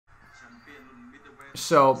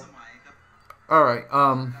So, alright,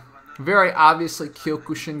 very obviously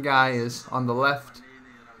Kyokushin guy is on the left.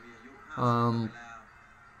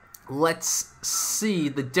 Let's see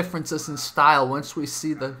the differences in style once we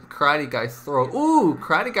see the karate guy throw. Ooh,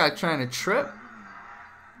 karate guy trying to trip.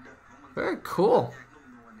 Very cool.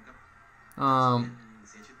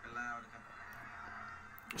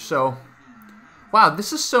 So, wow,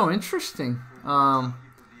 this is so interesting.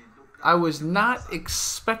 I was not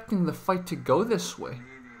expecting the fight to go this way.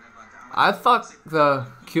 I thought the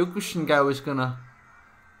Kyokushin guy was gonna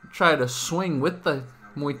try to swing with the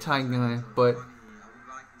Muay Thai guy, but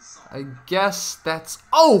I guess that's...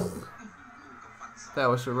 Oh! That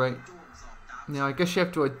was the right... Now, I guess you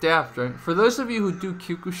have to adapt, right? For those of you who do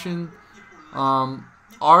Kyokushin,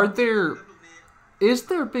 is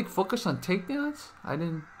there a big focus on takedowns? I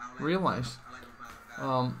didn't realize.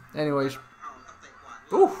 Anyways.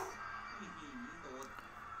 Ooh!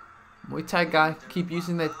 Muay Thai guy, keep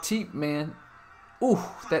using that teep, man. Ooh,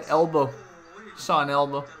 that elbow. Saw an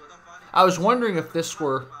elbow. I was wondering if this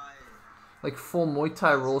were like full Muay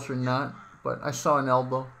Thai rolls or not, but I saw an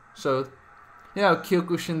elbow. So, you know,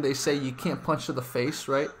 Kyokushin, they say you can't punch to the face,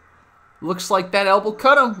 right? Looks like that elbow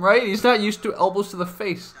cut him, right? He's not used to elbows to the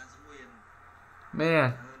face.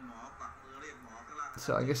 Man.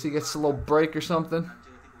 So I guess he gets a little break or something.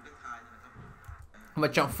 I'm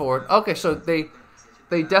gonna jump forward. Okay, so they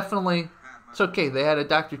definitely, it's okay. They had a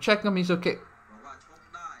doctor check him. He's okay.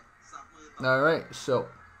 All right, so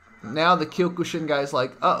now the Kyokushin guy's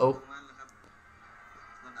like, uh-oh.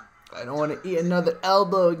 I don't want to eat another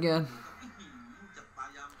elbow again.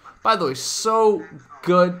 By the way, so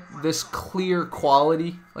good, this clear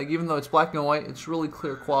quality. Like, even though it's black and white, it's really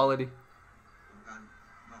clear quality.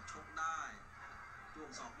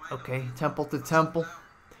 Okay, temple to temple.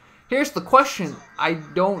 Here's the question. I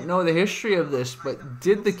don't know the history of this, but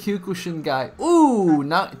did the Kyokushin guy... Ooh,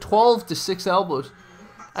 not 12 to 6 elbows.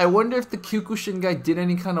 I wonder if the Kyokushin guy did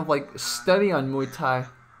any kind of, like, study on Muay Thai.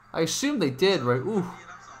 I assume they did, right? Ooh.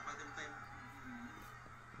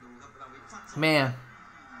 Man.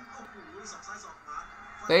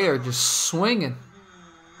 They are just swinging.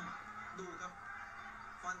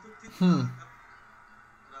 Ooh.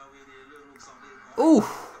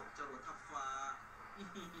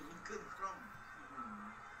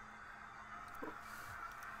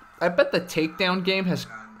 I bet the takedown game has...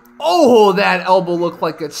 Oh, that elbow looked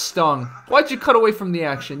like it stung. Why'd you cut away from the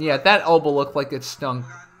action? Yeah, that elbow looked like it stung.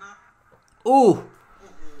 Ooh.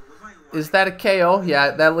 Is that a KO?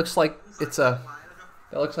 Yeah, that looks like it's a...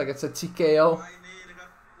 That looks like it's a TKO.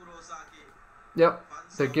 Yep.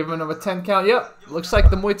 They're giving him a 10 count. Yep. Looks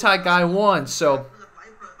like the Muay Thai guy won. So,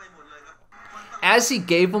 as he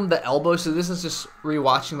gave him the elbow, so this is just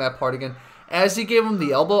rewatching that part again. As he gave him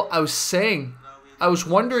the elbow, I was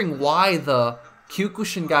wondering why the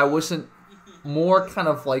Kyokushin guy wasn't more kind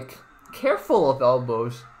of like careful of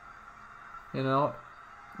elbows. You know?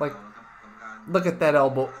 Like, look at that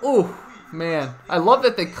elbow. Ooh, man. I love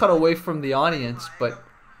that they cut away from the audience, but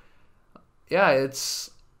yeah, it's...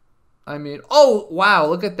 I mean, oh, wow,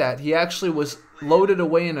 look at that. He actually was loaded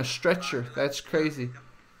away in a stretcher. That's crazy.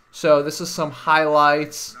 So this is some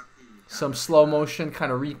highlights, some slow motion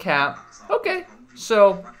kind of recap. Okay,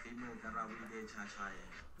 so,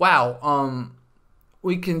 wow,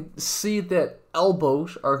 we can see that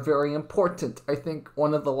elbows are very important. I think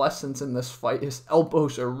one of the lessons in this fight is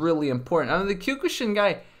elbows are really important. I mean, the Kyokushin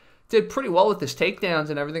guy did pretty well with his takedowns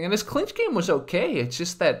and everything, and his clinch game was okay. It's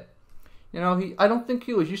just that, you know, I don't think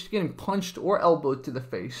he was used to getting punched or elbowed to the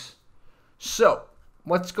face. So,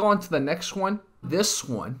 let's go on to the next one. This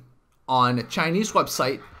one, on a Chinese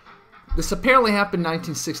website. This apparently happened in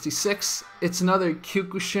 1966. It's another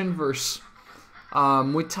Kyokushin versus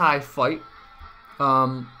Muay Thai fight.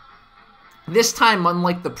 This time,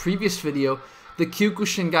 unlike the previous video, the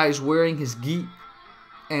Kyokushin guy is wearing his gi,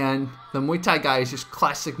 and the Muay Thai guy is just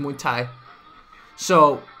classic Muay Thai.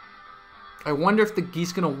 So, I wonder if the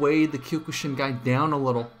gi's gonna weigh the Kyokushin guy down a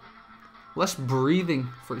little. Less breathing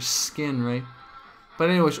for his skin, right? But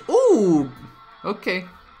anyways, ooh, okay.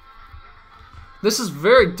 This is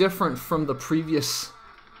very different from the previous.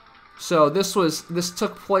 So this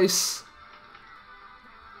took place.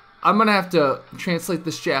 I'm gonna have to translate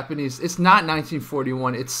this Japanese. It's not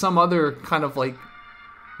 1941. It's some other kind of like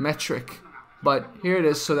metric. But here it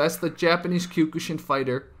is. So that's the Japanese Kyokushin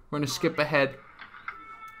fighter. We're gonna skip ahead.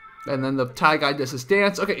 And then the Thai guy does his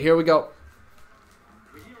dance. Okay, here we go.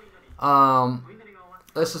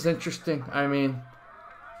 This is interesting. I mean,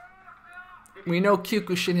 we know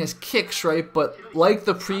Kyokushin has kicks, right? But like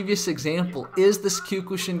the previous example, is this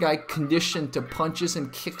Kyokushin guy conditioned to punches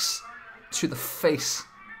and kicks to the face?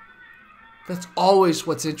 That's always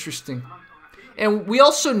what's interesting. And we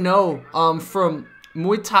also know from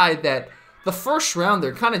Muay Thai that the first round,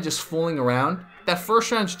 they're kind of just fooling around. That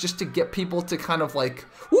first round is just to get people to kind of like,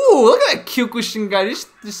 ooh, look at that Kyokushin guy. Did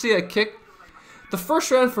you see that kick? The first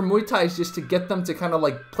round for Muay Thai is just to get them to kind of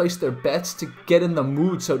like place their bets to get in the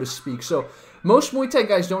mood, so to speak. So most Muay Thai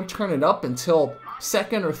guys don't turn it up until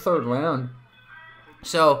second or third round.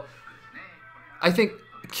 So I think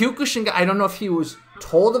Kyokushin guy, I don't know if he was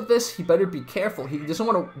told of this. He better be careful. He doesn't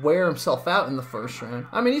want to wear himself out in the first round.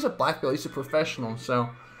 I mean, he's a black belt. He's a professional. So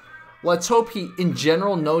let's hope he, in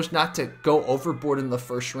general, knows not to go overboard in the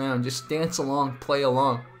first round. Just dance along, play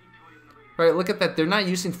along. Right, look at that. They're not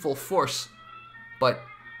using full force. But,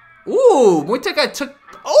 ooh, Muay Thai guy took,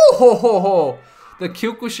 oh, ho, ho, ho. The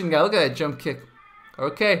Kyokushin guy, look at that jump kick.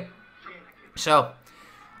 Okay. So,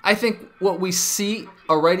 I think what we see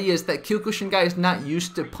already is that Kyokushin guy is not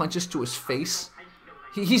used to punches to his face.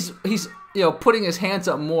 He's you know, putting his hands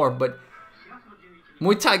up more, but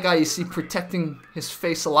Muay Thai guy you see protecting his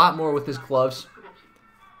face a lot more with his gloves.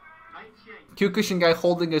 Kyokushin guy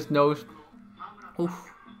holding his nose.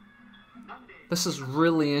 Oof. This is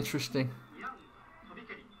really interesting.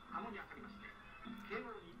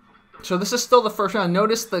 So this is still the first round.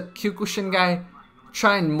 Notice the Kyokushin guy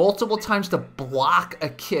trying multiple times to block a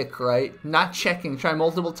kick, right? Not checking, trying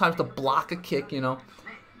multiple times to block a kick, you know.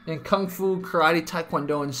 In Kung Fu, Karate,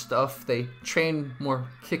 Taekwondo and stuff, they train more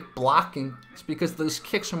kick blocking. It's because those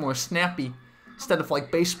kicks are more snappy instead of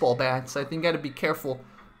like baseball bats. I think you got to be careful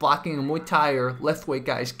blocking a Muay Thai or left weight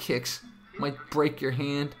guy's kicks. Might break your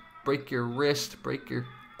hand, break your wrist, break your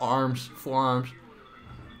arms, forearms.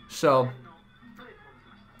 So,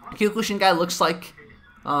 Kyokushin guy looks like,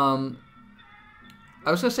 I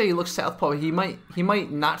was gonna say he looks southpaw. He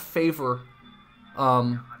might not favor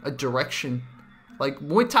a direction. Like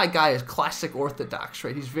Muay Thai guy is classic orthodox,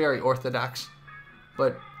 right? He's very orthodox,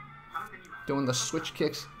 but doing the switch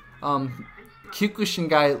kicks. Kyokushin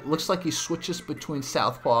guy looks like he switches between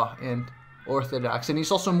southpaw and orthodox, and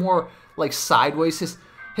he's also more like sideways. His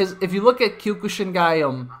if you look at Kyokushin guy,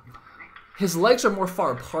 his legs are more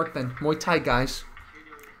far apart than Muay Thai guys.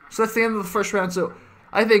 So that's the end of the first round. So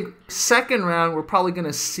I think second round we're probably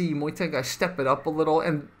gonna see Muay Thai guy step it up a little,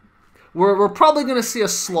 and we're probably gonna see a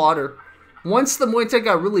slaughter. Once the Muay Thai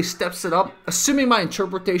guy really steps it up, assuming my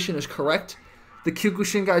interpretation is correct, the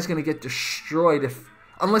Kyokushin guy is gonna get destroyed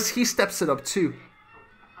unless he steps it up too.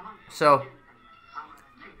 So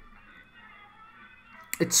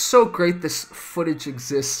it's so great this footage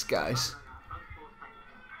exists, guys.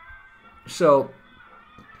 So,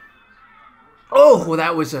 oh, well,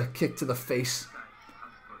 that was a kick to the face.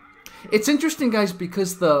 It's interesting, guys,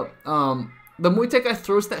 because the Muay Thai guy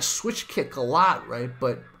throws that switch kick a lot, right?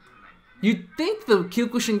 But you'd think the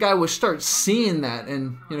Kyokushin guy would start seeing that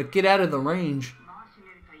and, you know, get out of the range.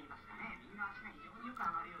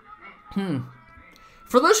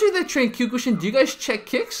 For those of you that train Kyokushin, do you guys check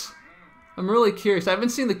kicks? I'm really curious. I haven't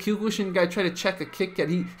seen the Kyokushin guy try to check a kick yet.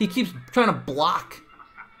 He keeps trying to block.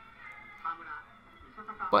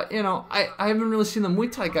 But, you know, I haven't really seen the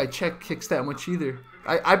Muay Thai guy check kicks that much either.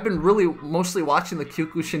 I've been really mostly watching the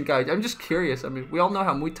Kyokushin guy. I'm just curious. I mean, we all know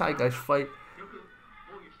how Muay Thai guys fight.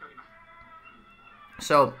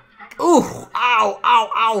 So, ooh, ow,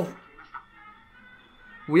 ow, ow.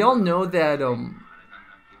 We all know that,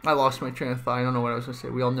 I lost my train of thought. I don't know what I was going to say.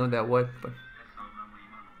 We all know that what, but.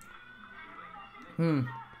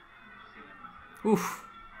 Oof.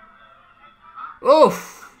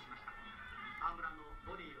 Oof.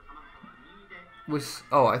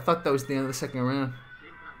 Oh, I thought that was the end of the second round.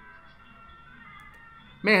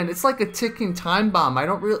 Man, it's like a ticking time bomb. I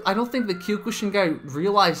don't think the Kyokushin guy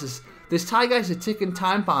realizes this Thai guy's a ticking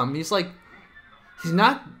time bomb. He's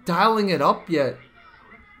not dialing it up yet.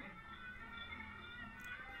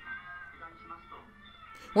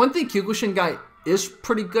 One thing Kyokushin guy is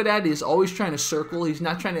pretty good at is always trying to circle. He's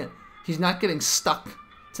not getting stuck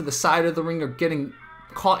to the side of the ring or getting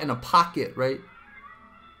caught in a pocket, right?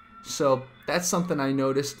 So that's something I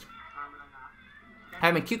noticed.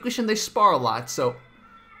 I mean, Kyokushin, they spar a lot, so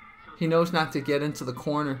he knows not to get into the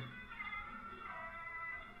corner.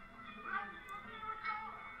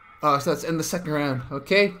 Oh, so that's in the second round.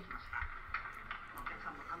 Okay.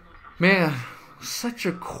 Man, such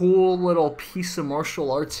a cool little piece of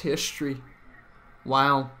martial arts history.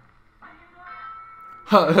 Wow.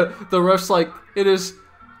 The ref's like,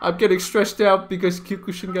 I'm getting stressed out because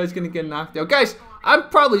Kyokushin guy's going to get knocked out. Guys, I'm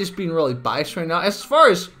probably just being really biased right now. As far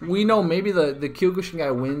as we know, maybe the Kyokushin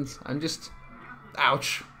guy wins. I'm just,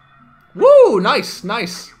 ouch. Woo, nice,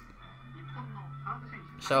 nice.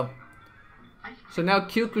 So now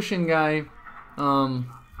Kyokushin guy,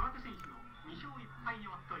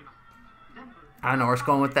 I don't know where it's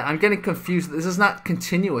going with that. I'm getting confused. This is not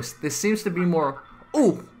continuous. This seems to be more...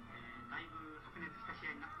 Ooh!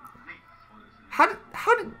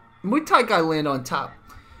 How did Muay Thai guy land on top?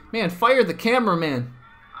 Man, fire the cameraman.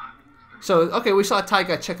 So, okay, we saw a Thai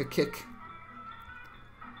guy check a kick.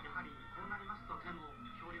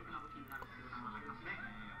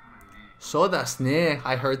 So that's ne.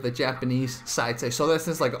 I heard the Japanese side say. So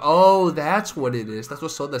that's like, oh, that's what it is. That's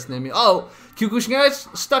what so that's ne means. Oh, Kyokushin guy's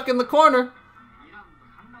stuck in the corner.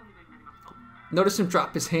 Notice him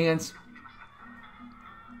drop his hands.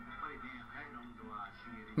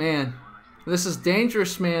 Man, this is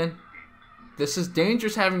dangerous, man. This is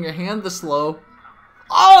dangerous having your hand this low.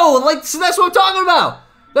 Oh, like, so that's what I'm talking about.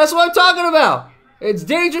 That's what I'm talking about. It's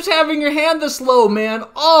dangerous having your hand this low, man.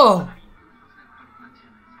 Oh.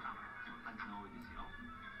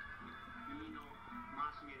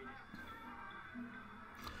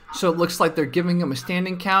 So it looks like they're giving him a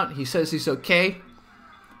standing count. He says he's okay.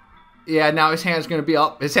 Yeah, now his hand's going to be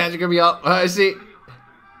up. His hands are going to be up. I see.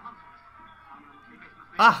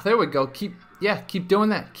 Ah, there we go. Keep doing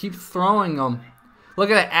that. Keep throwing them.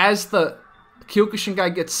 Look at that. As the Kyokushin guy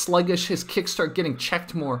gets sluggish, his kicks start getting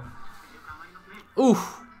checked more.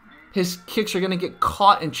 Oof. His kicks are going to get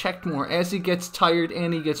caught and checked more as he gets tired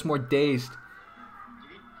and he gets more dazed.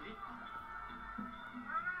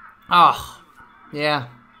 Ah, yeah.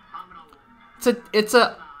 It's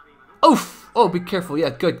a, oof. Oh, be careful.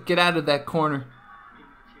 Yeah, good. Get out of that corner.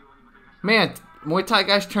 Man, Muay Thai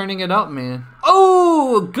guy's turning it up, man.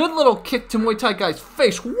 Oh, good little kick to Muay Thai guy's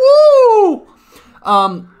face. Woo!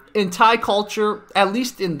 In Thai culture, at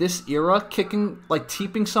least in this era, kicking, like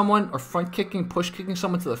teeping someone or front kicking, push kicking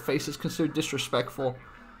someone to the face is considered disrespectful.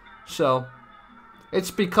 So,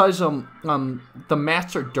 it's because the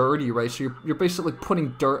mats are dirty, right? So you're basically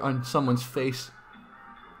putting dirt on someone's face.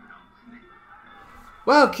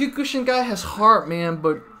 Wow, Kyokushin guy has heart, man,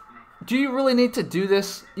 but do you really need to do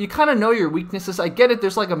this? You kind of know your weaknesses. I get it.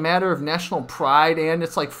 There's like a matter of national pride, and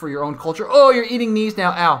it's like for your own culture. Oh, you're eating knees now.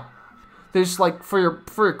 Ow. There's like for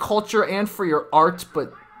your culture and for your art,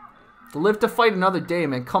 but live to fight another day,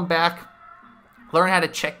 man. Come back, learn how to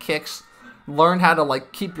check kicks, learn how to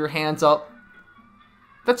like keep your hands up.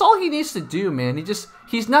 That's all he needs to do, man.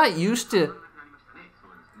 He's not used to.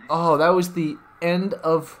 Oh, that was the end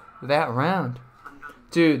of that round.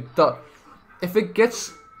 Dude, dude,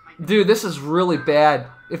 this is really bad.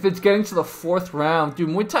 If it's getting to the 4th round, dude,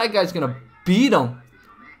 Muay Thai guy's gonna beat him.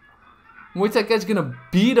 Muay Thai guy's gonna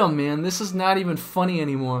beat him, man. This is not even funny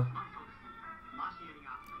anymore.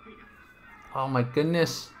 Oh my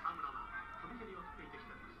goodness.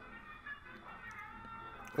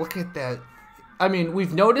 Look at that. I mean,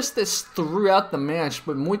 we've noticed this throughout the match,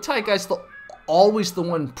 but Muay Thai guy's always the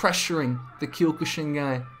one pressuring the Kyokushin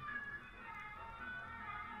guy.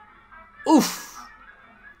 Oof!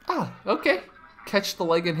 Ah, okay. Catch the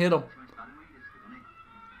leg and hit him.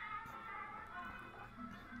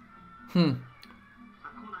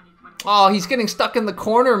 Oh, he's getting stuck in the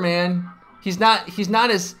corner, man. He's not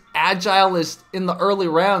as agile as in the early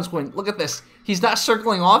rounds when, look at this. He's not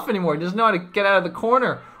circling off anymore. He doesn't know how to get out of the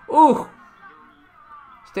corner. Ooh!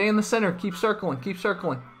 Stay in the center. Keep circling. Keep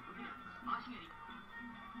circling.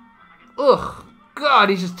 Ugh. God,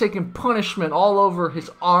 he's just taking punishment all over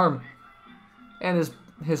his arm. And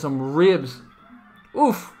his ribs.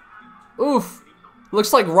 Oof. Oof.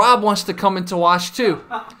 Looks like Rob wants to come in to watch too.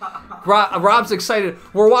 Rob's excited.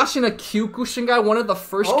 We're watching a Kyokushin guy, one of the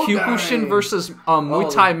first Kyokushin versus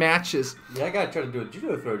Muay Thai matches. Yeah, I gotta try to do a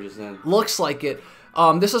judo throw just then. Looks like it.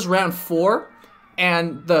 This is round 4,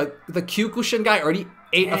 and the Kyokushin guy already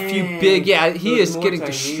ate a few big. Yeah, he is getting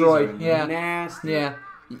destroyed. Yeah, nasty. Yeah.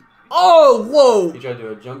 Oh, whoa! You try to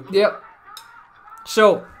do a jump kick? Yep.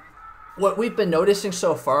 So, what we've been noticing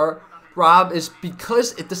so far, Rob, is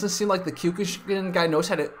because it doesn't seem like the Kyokushin guy knows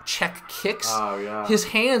how to check kicks. Oh, yeah. His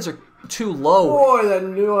hands are too low. Boy, that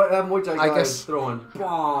Muay Thai guy is throwing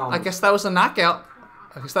bombs. I guess that was a knockout.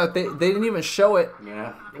 I guess that they didn't even show it.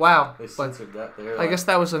 Yeah. Wow. They censored that there. I guess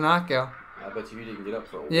that was a knockout. I bet you he didn't get up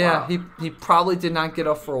for a while. Yeah, he probably did not get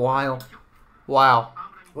up for a while. Wow.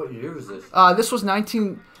 What year was this? This was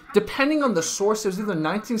 19. Depending on the source, it was either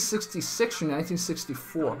 1966 or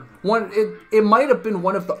 1964. It might have been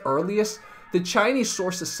one of the earliest. The Chinese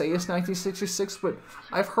sources say it's 1966, but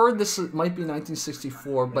I've heard this might be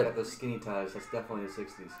 1964. But got those skinny ties. That's definitely the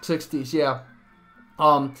 60s. 60s, yeah.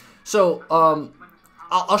 I'll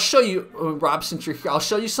show you, Rob, since you're here. I'll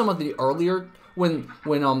show you some of the earlier when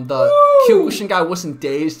the Kyokushin guy wasn't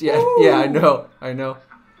dazed yet. Yeah, I know.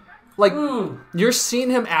 Like, you're seeing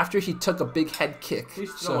him after he took a big head kick.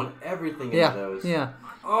 He's throwing everything into those. Yeah.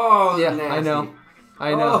 Oh, yeah, nasty. I know.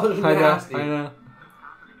 I know. Oh, I know. nasty. I know.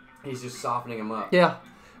 He's just softening him up. Yeah.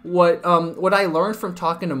 What I learned from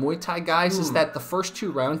talking to Muay Thai guys is that the first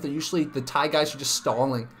 2 rounds, they're usually the Thai guys are just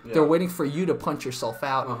stalling. Yeah. They're waiting for you to punch yourself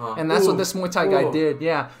out, Uh-huh. and that's what this Muay Thai guy did.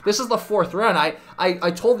 Yeah, this is the 4th round.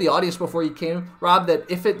 I told the audience before you came, Rob, that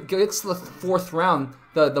if it gets the 4th round,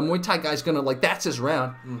 the Muay Thai guy's gonna that's his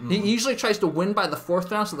round. He usually tries to win by the 4th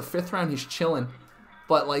round, so the 5th round he's chilling.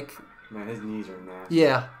 But man, his knees are nasty.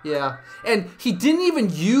 yeah, and he didn't even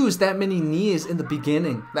use that many knees in the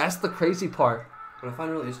beginning. That's the crazy part. What I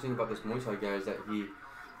find really interesting about this Muay Thai guy is that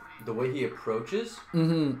the way he approaches,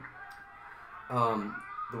 the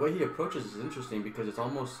way he approaches is interesting because it's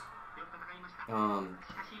almost,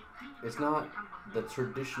 it's not the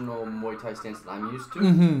traditional Muay Thai stance that I'm used to,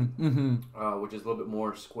 which is a little bit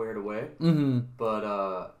more squared away.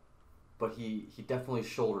 But he definitely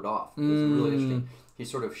shouldered off. It's really interesting. He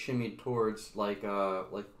sort of shimmied towards like I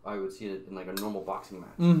would see it in like a normal boxing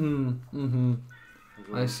match.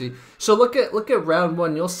 I see. So look at round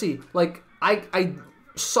 1. You'll see. I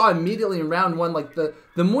saw immediately in round 1 the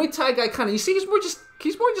Muay Thai guy kind of. You see, he's more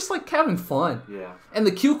just like having fun. Yeah. And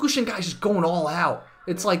the Kyokushin guy's just going all out.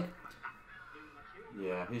 It's like.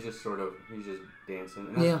 Yeah, he's just dancing.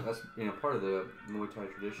 And that's part of the Muay Thai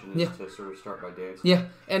tradition is to sort of start by dancing. Yeah,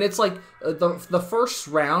 and it's like the first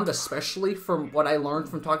round, especially from what I learned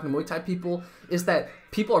from talking to Muay Thai people, is that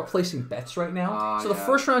people are placing bets right now. So the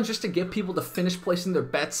first round, just to get people to finish placing their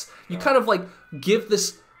bets, you kind of give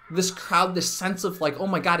this crowd this sense of oh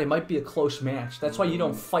my god, it might be a close match. That's why you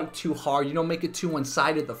don't fight too hard. You don't make it too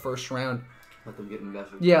one-sided the first round. Let them get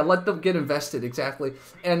invested. Yeah, let them get invested, exactly.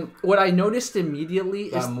 And what I noticed immediately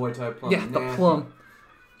is... Muay Thai plum. Yeah, the plum.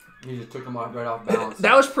 He just took him right off balance.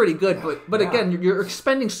 That was pretty good, but again, you're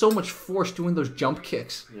expending so much force doing those jump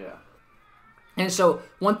kicks. Yeah. And so,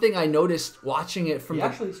 one thing I noticed watching it from... He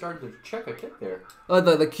actually started to check a kick there.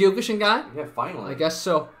 The Kyokushin guy? Yeah, finally. I guess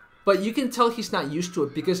so. But you can tell he's not used to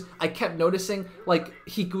it because I kept noticing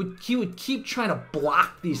he would keep trying to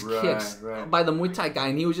block these kicks by the Muay Thai guy,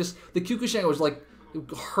 and he was just the Kyokushin was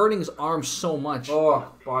hurting his arms so much.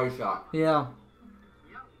 Oh, body shot. Yeah.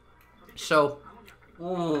 So,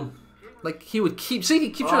 he would keep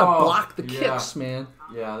trying to block the kicks, man.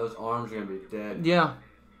 Yeah, those arms are gonna be dead. Yeah.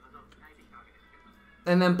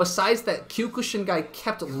 And then besides that, Kyokushin guy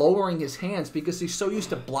kept lowering his hands because he's so used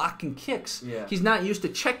to blocking kicks. Yeah. He's not used to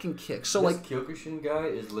checking kicks. So this Kyokushin guy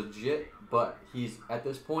is legit, but he's at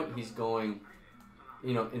this point he's going,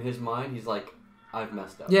 in his mind he's like, I've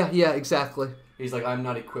messed up. Yeah, exactly. He's like, I'm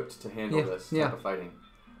not equipped to handle this type of fighting.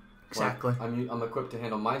 Exactly. I'm equipped to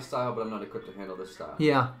handle my style, but I'm not equipped to handle this style.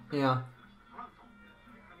 Yeah.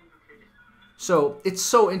 So it's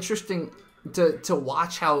so interesting to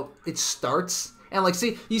watch how it starts. And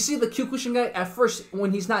you see the Kyokushin guy at first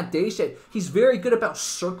when he's not dazed yet, he's very good about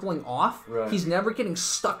circling off. Right. He's never getting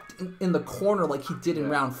stuck in the corner like he did in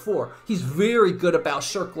round 4. He's very good about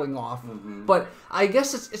circling off. But I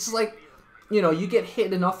guess it's you get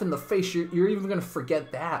hit enough in the face, you're even gonna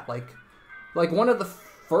forget that. Like one of the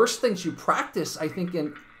first things you practice, I think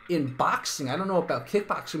in boxing, I don't know about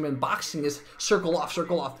kickboxing, but in boxing is circle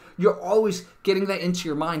off. You're always getting that into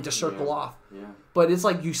your mind to circle off. Yeah. But it's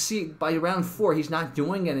you see by round 4, he's not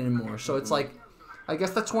doing it anymore. So it's I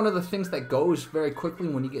guess that's one of the things that goes very quickly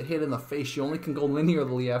when you get hit in the face. You only can go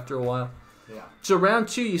linearly after a while. Yeah. So round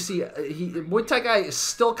 2, you see Muay Thai guy is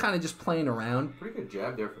still kind of just playing around. Pretty good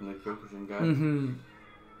jab there from the Kyokushin guy.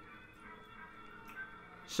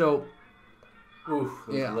 So. Oof,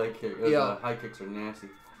 those leg kicks. Those high kicks are nasty.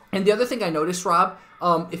 And the other thing I noticed, Rob,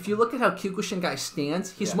 if you look at how Kyokushin guy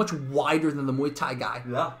stands, he's much wider than the Muay Thai guy.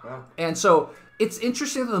 Yeah. And so it's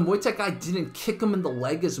interesting that the Muay Thai guy didn't kick him in the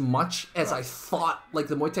leg as much as I thought.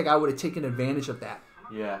 The Muay Thai guy would have taken advantage of that.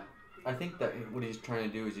 Yeah. I think that what he's trying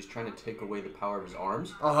to do is he's trying to take away the power of his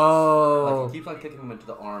arms. Oh. He keeps on kicking him into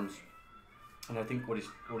the arms, and I think what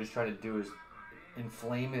he's trying to do is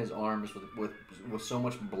inflame his arms with so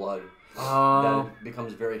much blood that it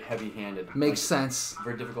becomes very heavy-handed. Makes sense.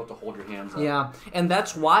 Very difficult to hold your hands up. Yeah, and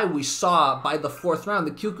that's why we saw by the 4th round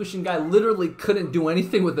the Kyokushin guy literally couldn't do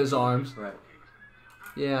anything with his arms. Right.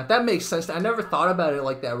 Yeah, that makes sense. I never thought about it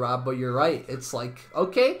like that, Rob, but you're right. It's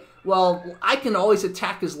okay, well, I can always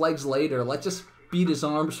attack his legs later. Let's just beat his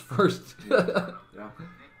arms first. Yeah.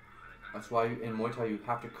 That's why in Muay Thai you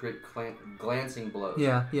have to create glancing blows.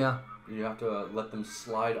 Yeah. You have to let them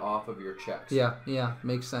slide off of your checks. Yeah,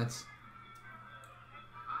 makes sense.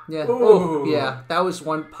 Yeah. Ooh. Yeah, that was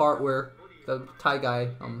one part where the Thai guy,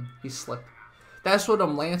 he slipped. That's what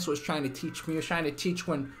Lance was trying to teach me. He was trying to teach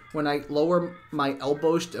when I lower my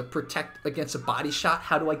elbows to protect against a body shot,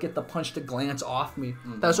 how do I get the punch to glance off me?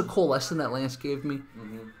 That was a cool lesson that Lance gave me.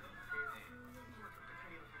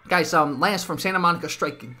 Guys, Lance from Santa Monica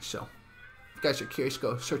Striking. So, if you guys are curious,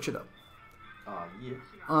 go search it up.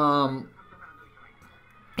 Yeah.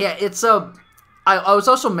 Yeah, it's I was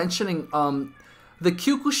also mentioning the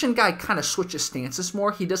Kyokushin guy kind of switches stances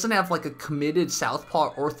more. He doesn't have like a committed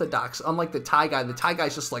southpaw orthodox, unlike the Thai guy. The Thai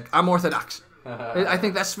guy's just like, I'm orthodox. I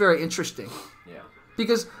think that's very interesting. Yeah.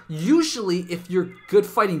 Because usually, if you're good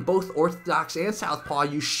fighting both orthodox and southpaw,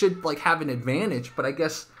 you should like have an advantage. But I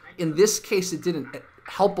guess in this case, it didn't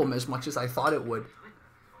help him as much as I thought it would.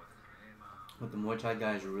 What the Muay Thai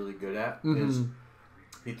guy is really good at is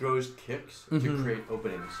he throws kicks to create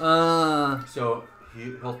openings. So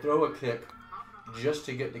he'll throw a kick just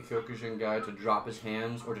to get the Kyokushin guy to drop his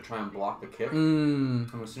hands or to try and block the kick. And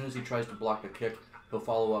as soon as he tries to block the kick, he'll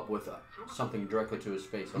follow up with something directly to his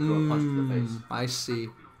face. He'll throw a punch to the face. I see.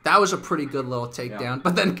 That was a pretty good little takedown. Yeah.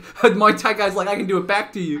 But then Muay Thai guy's like, I can do it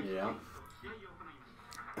back to you. Yeah.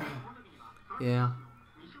 Yeah.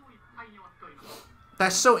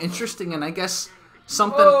 That's so interesting, and I guess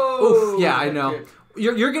something... Oof, yeah, I know.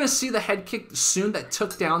 You're going to see the head kick soon that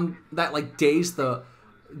took down, that like dazed the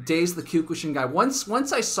Kyokushin guy.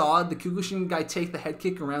 Once I saw the Kyokushin guy take the head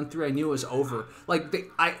kick in round 3, I knew it was over. Like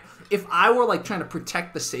if I were like trying to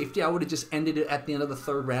protect the safety, I would have just ended it at the end of the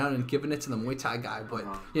 3rd round and given it to the Muay Thai guy. But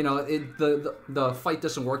you know, the fight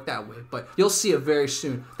doesn't work that way. But you'll see it very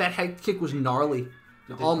soon. That head kick was gnarly,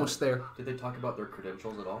 almost there. Did they talk about their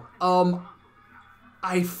credentials at all?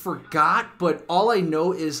 I forgot, but all I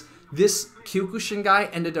know is this Kyokushin guy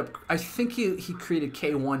ended up... I think he created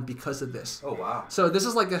K1 because of this. Oh, wow. So this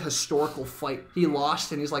is like a historical fight. He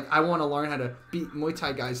lost, and he's like, I want to learn how to beat Muay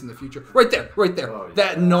Thai guys in the future. Right there. Oh, yeah.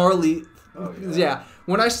 That gnarly... Oh, yeah. Yeah.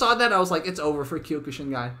 When I saw that, I was like, it's over for Kyokushin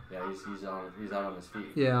guy. Yeah, he's out on his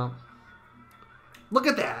feet. Yeah. Look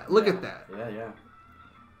at that. Look at that. Yeah.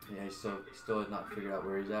 Yeah, he still has not figured out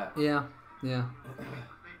where he's at. Yeah.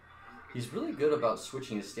 He's really good about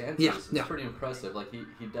switching his stances. It's pretty impressive. Like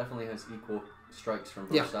he definitely has equal strikes from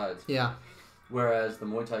both sides. Yeah. Whereas the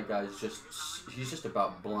Muay Thai guy is just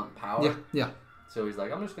about blunt power. Yeah. So he's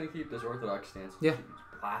like, I'm just gonna keep this orthodox stance. Yeah. Keep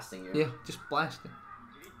blasting you. Yeah, just blasting.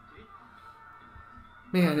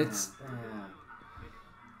 Man, it's...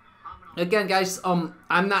 Again, guys, I'm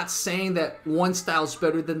not saying that one style's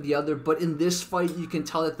better than the other, but in this fight, you can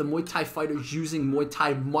tell that the Muay Thai fighter's using Muay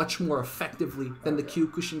Thai much more effectively than the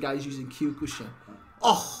Kyokushin guy's using Kyokushin.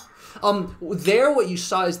 There what you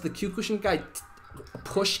saw is the Kyokushin guy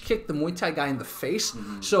push kicked the Muay Thai guy in the face.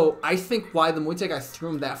 So I think why the Muay Thai guy threw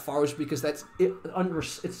him that far was because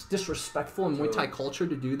it's disrespectful in Muay Thai culture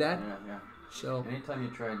to do that. Yeah. So anytime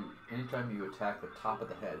you attack the top of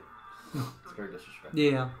the head, it's very disrespectful.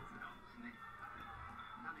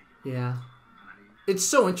 Yeah. It's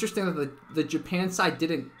so interesting that the Japan side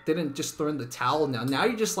didn't just throw in the towel now. Now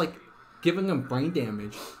you're just like giving them brain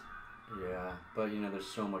damage. Yeah, but you know there's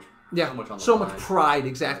so much on the line. Much pride,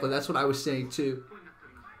 exactly. That's what I was saying too.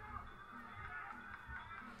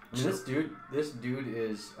 I mean, this dude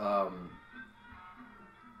is I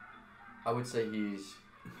would say he's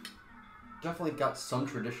definitely got some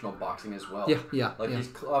traditional boxing as well. Yeah. He's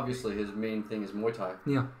obviously his main thing is Muay Thai.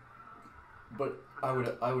 Yeah. But I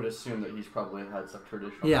would assume that he's probably had some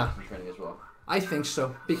traditional boxing training as well. I think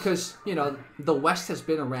so because you know the West has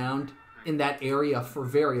been around in that area for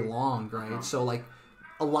very long, right? So like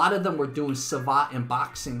a lot of them were doing savate and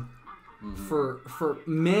boxing for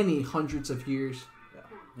many hundreds of years. Yeah,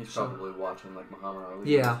 he's probably watching like Muhammad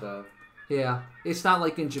Ali and stuff. Yeah, it's not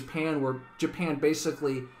like in Japan where Japan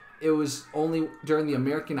basically it was only during the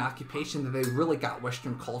American occupation that they really got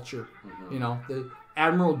Western culture. You know, the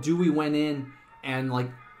Admiral Dewey went in and like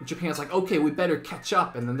Japan's like, okay, we better catch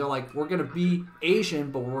up, and then they're like, we're gonna be Asian,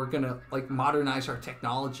 but we're gonna like modernize our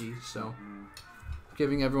technology. So,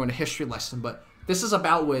 giving everyone a history lesson. But this is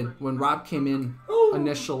about when Rob came in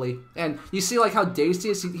initially, and you see like how dazed he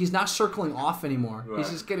is. He's not circling off anymore. Right. He's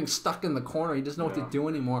just getting stuck in the corner. He doesn't know what to do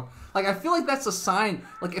anymore. Like I feel like that's a sign.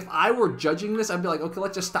 Like if I were judging this, I'd be like, okay,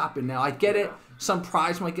 let's just stop it now. I get it. Some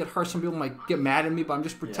prize might get hurt. Some people might get mad at me, but I'm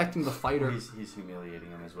just protecting the fighter. He's humiliating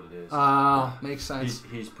him, is what it is. Oh, makes sense.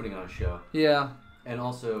 He's putting on a show. Yeah. And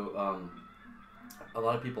also, a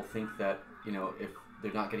lot of people think that you know if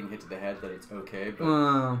they're not getting hit to the head that it's okay,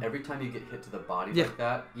 but every time you get hit to the body like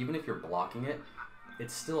that, even if you're blocking it,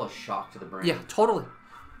 it's still a shock to the brain. Yeah, totally.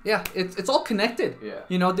 Yeah, it's all connected. Yeah.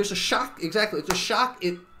 You know, there's a shock. Exactly, it's a shock.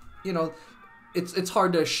 It's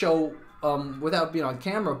hard to show without being on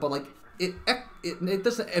camera, but like it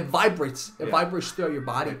doesn't, it vibrates. It vibrates throughout your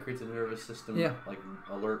body. It creates a nervous system like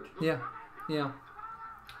alert. Yeah.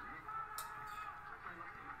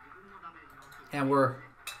 And we're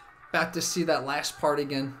about to see that last part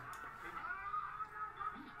again.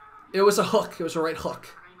 It was a hook. It was a right hook.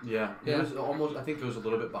 Yeah. It was almost, I think it was a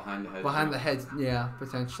little bit behind the head. Behind the head, yeah,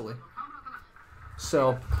 potentially.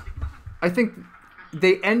 So, I think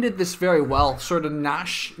they ended this very well. Sort of not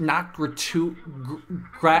gratuitous.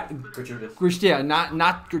 Yeah,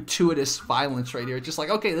 not gratuitous violence right here. Just like,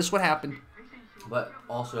 okay, this is what happened. But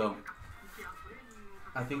also,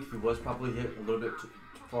 I think he was probably hit a little bit too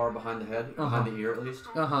far behind the head, behind the ear at least.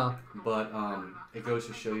 But it goes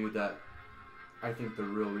to show you that I think the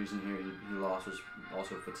real reason here he lost was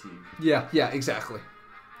also fatigue. Yeah, exactly.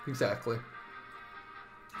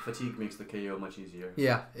 Fatigue makes the KO much easier.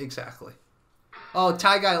 Yeah, exactly. Oh,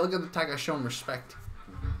 Thai guy, look at the Thai guy showing respect.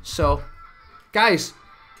 So, guys,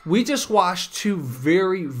 we just watched two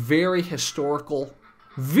very, very historical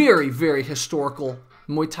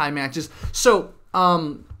Muay Thai matches. So,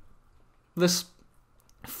 this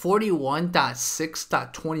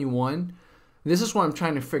 41.6.21, this is what I'm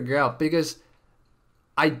trying to figure out because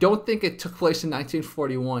I don't think it took place in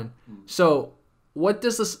 1941. So, what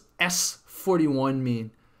does this S41 mean?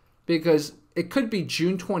 Because it could be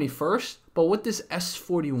June 21st, but what does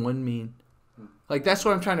S41 mean? Like, that's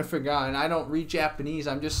what I'm trying to figure out. And I don't read Japanese.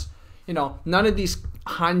 I'm just, none of these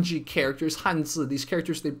Hanji characters, Hanzi, these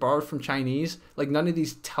characters they borrowed from Chinese, like, none of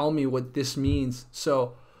these tell me what this means.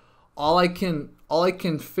 So, all I can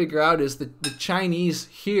figure out is that the Chinese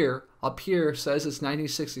up here says it's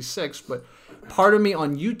 1966, but part of me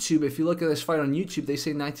on YouTube, if you look at this fight on YouTube, they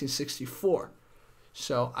say 1964.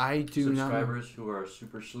 So I do not. Subscribers who are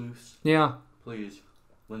super sleuths. Yeah. Please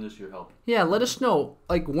lend us your help. Yeah, let us know.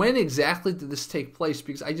 Like, when exactly did this take place?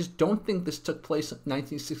 Because I just don't think this took place in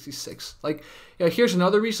 1966. Like, here's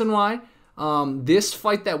another reason why. This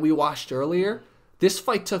fight that we watched earlier, this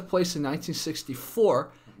fight took place in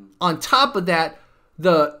 1964. On top of that,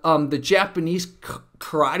 the Japanese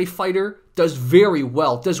karate fighter does very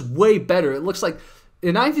well. Does way better. It looks like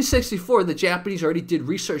in 1964, the Japanese already did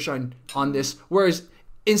research on this, whereas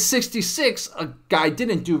in 66, a guy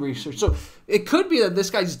didn't do research. So it could be that this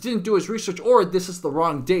guy just didn't do his research, or this is the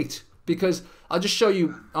wrong date. Because I'll just show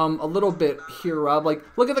you a little bit here, Rob. Like,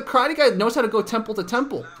 look at the karate guy knows how to go temple to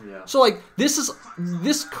temple. Yeah. So, like, this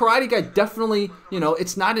karate guy definitely,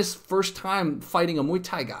 it's not his first time fighting a Muay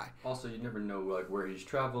Thai guy. Also, you never know, like, where he's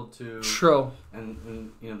traveled to. True.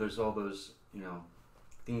 And there's all those,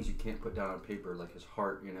 things you can't put down on paper, like his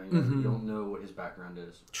heart, you don't know what his background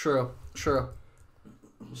is. True.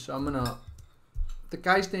 So the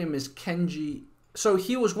guy's name is Kenji. So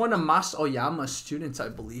he was one of Mas Oyama's students, I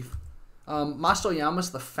believe. Mas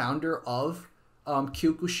Oyama's the founder of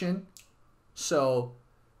Kyokushin. So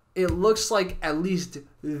it looks like at least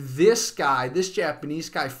this Japanese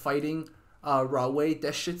guy fighting Rawe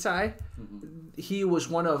Deshitai, he was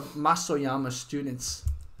one of Mas Oyama's students.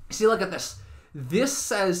 See, look at this. This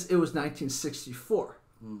says it was 1964.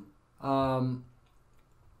 Oh,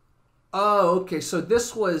 okay. So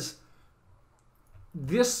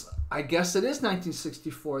I guess it is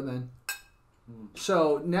 1964 then.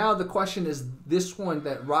 So now the question is, this one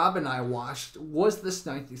that Rob and I watched, was this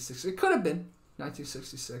 1960? It could have been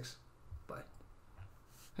 1966, but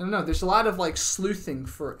I don't know. There's a lot of like sleuthing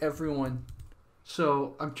for everyone.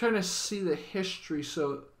 So I'm trying to see the history.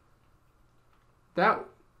 So that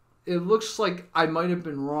it looks like I might have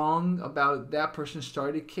been wrong about that person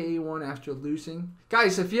started K1 after losing.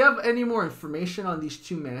 Guys, if you have any more information on these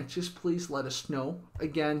two matches, please let us know.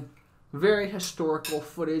 Again, very historical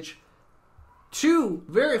footage. Two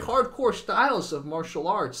very hardcore styles of martial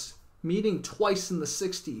arts meeting twice in the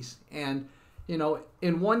 60s. And,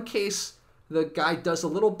 in one case, the guy does a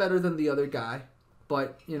little better than the other guy.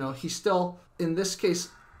 But, he's still, in this case,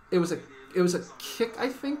 it was a kick, I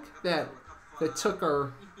think, that took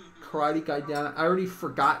our karate guy down. I already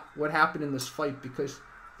forgot what happened in this fight because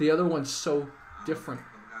the other one's so different.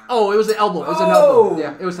 Oh, it was an elbow. It was an elbow.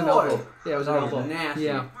 Yeah, it was an elbow. Yeah, it was an elbow. Nasty.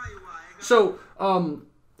 Yeah. So,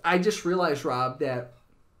 I just realized, Rob, that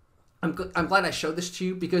I'm glad I showed this to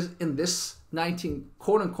you because in this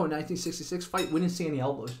quote-unquote 1966 fight, we didn't see any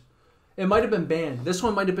elbows. It might have been banned. This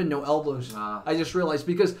one might have been no elbows. I just realized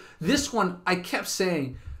because this one, I kept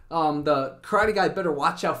saying, the karate guy better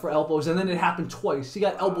watch out for elbows, and then it happened twice. He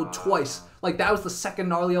got elbowed twice. Like, that was the second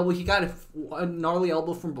gnarly elbow. He got a gnarly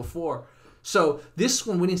elbow from before. So this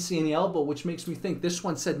one, we didn't see any elbow, which makes me think this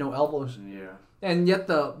one said no elbows. Yeah. And yet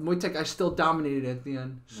the Muay Thai guy still dominated at the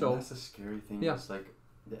end. So that's a scary thing. Yeah. It's like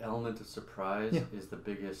the element of surprise is the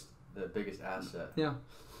biggest asset. Yeah.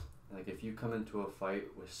 Like, if you come into a fight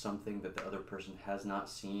with something that the other person has not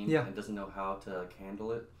seen and doesn't know how to like,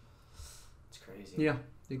 handle it, it's crazy. Yeah,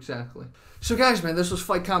 exactly. So, guys, man, this was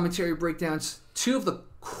Fight Commentary Breakdowns. 2 of the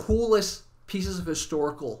coolest pieces of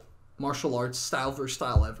historical martial arts, style versus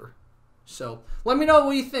style ever. So, let me know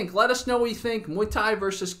what you think. Let us know what you think. Muay Thai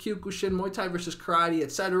versus Kyokushin, Muay Thai versus karate,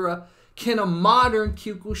 etc. Can a modern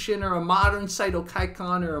Kyokushin or a modern Saito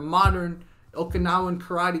Kaikon or a modern Okinawan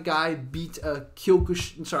karate guy beat a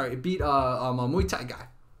Kyokushin? Sorry, beat a Muay Thai guy.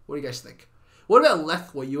 What do you guys think? What about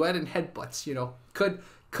Lethwei? You add in headbutts. You know, could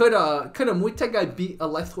a Muay Thai guy beat a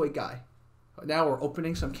Lethwei guy? Now we're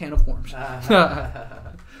opening some can of worms.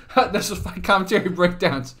 This is Fight Commentary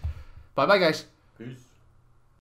Breakdowns. Bye bye, guys.